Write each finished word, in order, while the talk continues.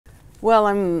Well,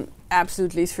 I'm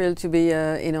absolutely thrilled to be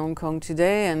in Hong Kong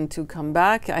today and to come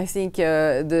back. I think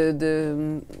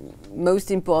the most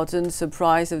important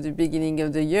surprise of the beginning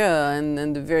of the year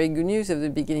and the very good news of the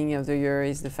beginning of the year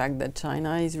is the fact that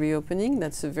China is reopening.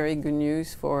 That's a very good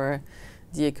news for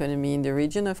the economy in the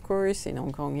region, of course, in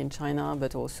Hong Kong, in China,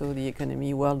 but also the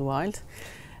economy worldwide.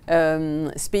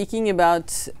 Speaking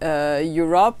about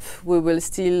Europe, we will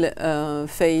still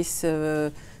face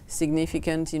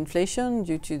significant inflation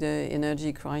due to the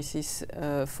energy crisis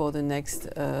for the next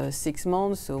 6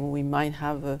 months. So we might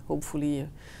have hopefully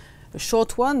a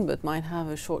short one, but might have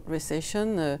a short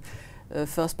recession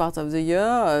first part of the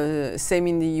year. Same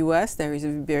in the US, there is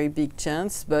a very big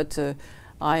chance, but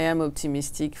I am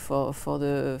optimistic for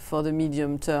the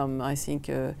medium term. I think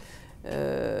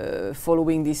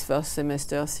following this first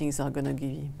semester, things are going to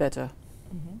be better.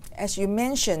 As you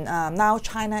mentioned, now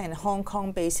China and Hong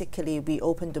Kong basically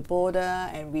reopened the border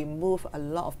and remove a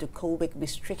lot of the COVID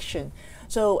restriction.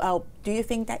 So do you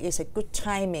think that is a good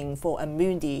timing for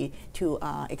Amundi to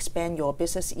expand your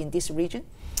business in this region?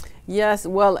 Yes,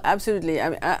 well, absolutely.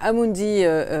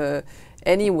 Amundi,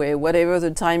 anyway, whatever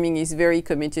the timing, is very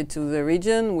committed to the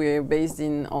region. We're based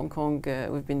in Hong Kong.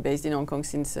 We've been based in Hong Kong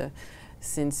since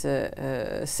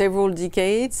several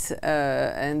decades,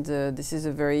 and this is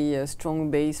a very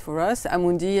strong base for us.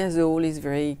 Amundi as a whole is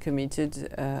very committed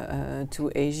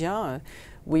to Asia.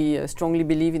 We strongly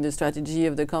believe in the strategy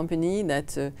of the company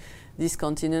that this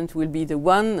continent will be the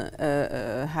one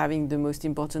having the most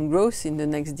important growth in the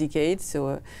next decade.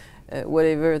 So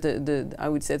whatever I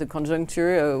would say the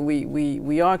conjuncture,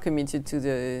 we are committed to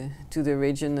the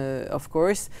region, of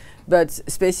course. But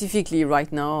specifically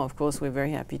right now, of course, we're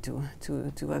very happy to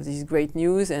have this great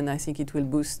news, and I think it will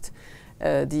boost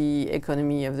the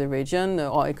economy of the region.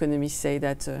 Our economists say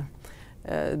that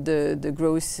the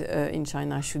growth in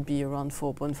China should be around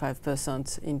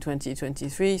 4.5% in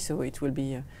 2023, so it will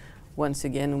be once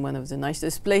again one of the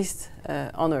nicest places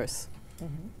on earth.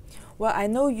 Well, I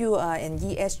know you are an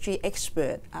ESG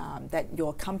expert, that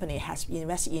your company has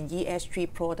invested in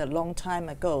ESG product a long time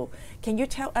ago. Can you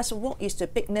tell us what is the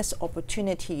biggest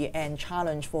opportunity and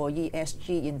challenge for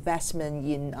ESG investment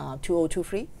in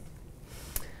 2023?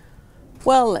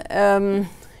 Well,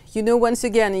 you know, once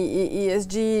again,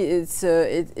 ESG,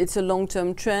 it's a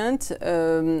long-term trend.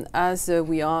 As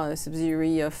we are a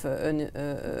subsidiary of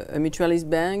a mutualist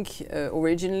bank,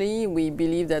 originally, we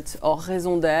believe that our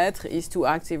raison d'être is to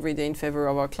act every day in favor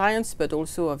of our clients, but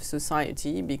also of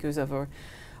society because of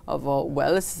our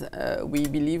wealth. We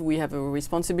believe we have a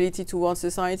responsibility towards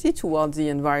society, towards the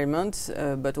environment,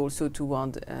 but also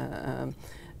toward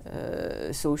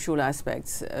social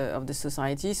aspects of the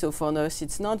society. So for us,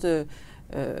 it's not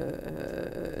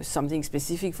something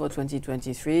specific for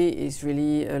 2023. Is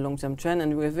really a long-term trend,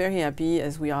 and we're very happy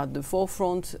as we are at the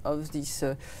forefront of this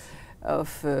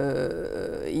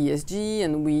ESG,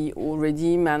 and we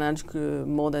already manage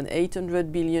more than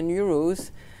 800 billion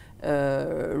euros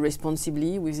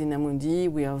responsibly within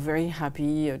Amundi. We are very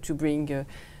happy to bring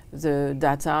the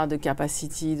data, the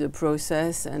capacity, the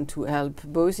process, and to help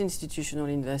both institutional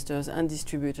investors and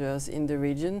distributors in the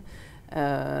region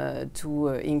to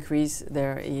increase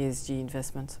their ESG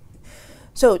investments.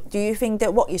 So do you think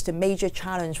that what is the major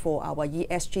challenge for our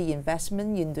ESG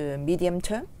investment in the medium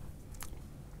term?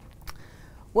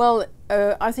 Well,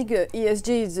 I think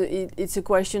ESG it's a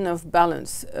question of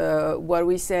balance. What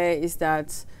we say is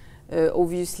that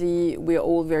obviously we're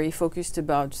all very focused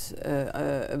about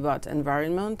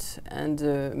environment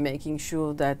and making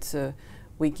sure that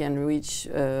we can reach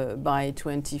by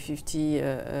 2050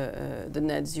 the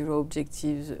net zero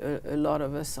objectives a lot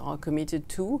of us are committed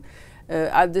to.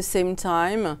 At the same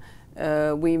time,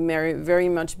 we very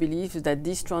much believe that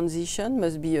this transition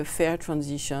must be a fair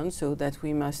transition, so that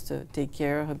we must take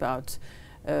care about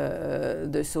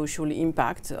the social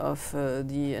impact of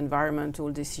the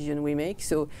environmental decision we make.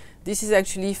 So this is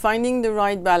actually finding the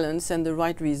right balance and the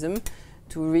right rhythm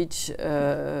to reach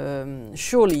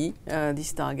surely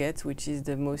this target, which is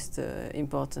the most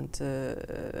important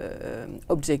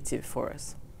objective for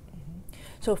us.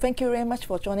 So thank you very much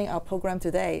for joining our program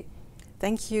today.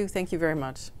 Thank you very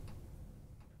much.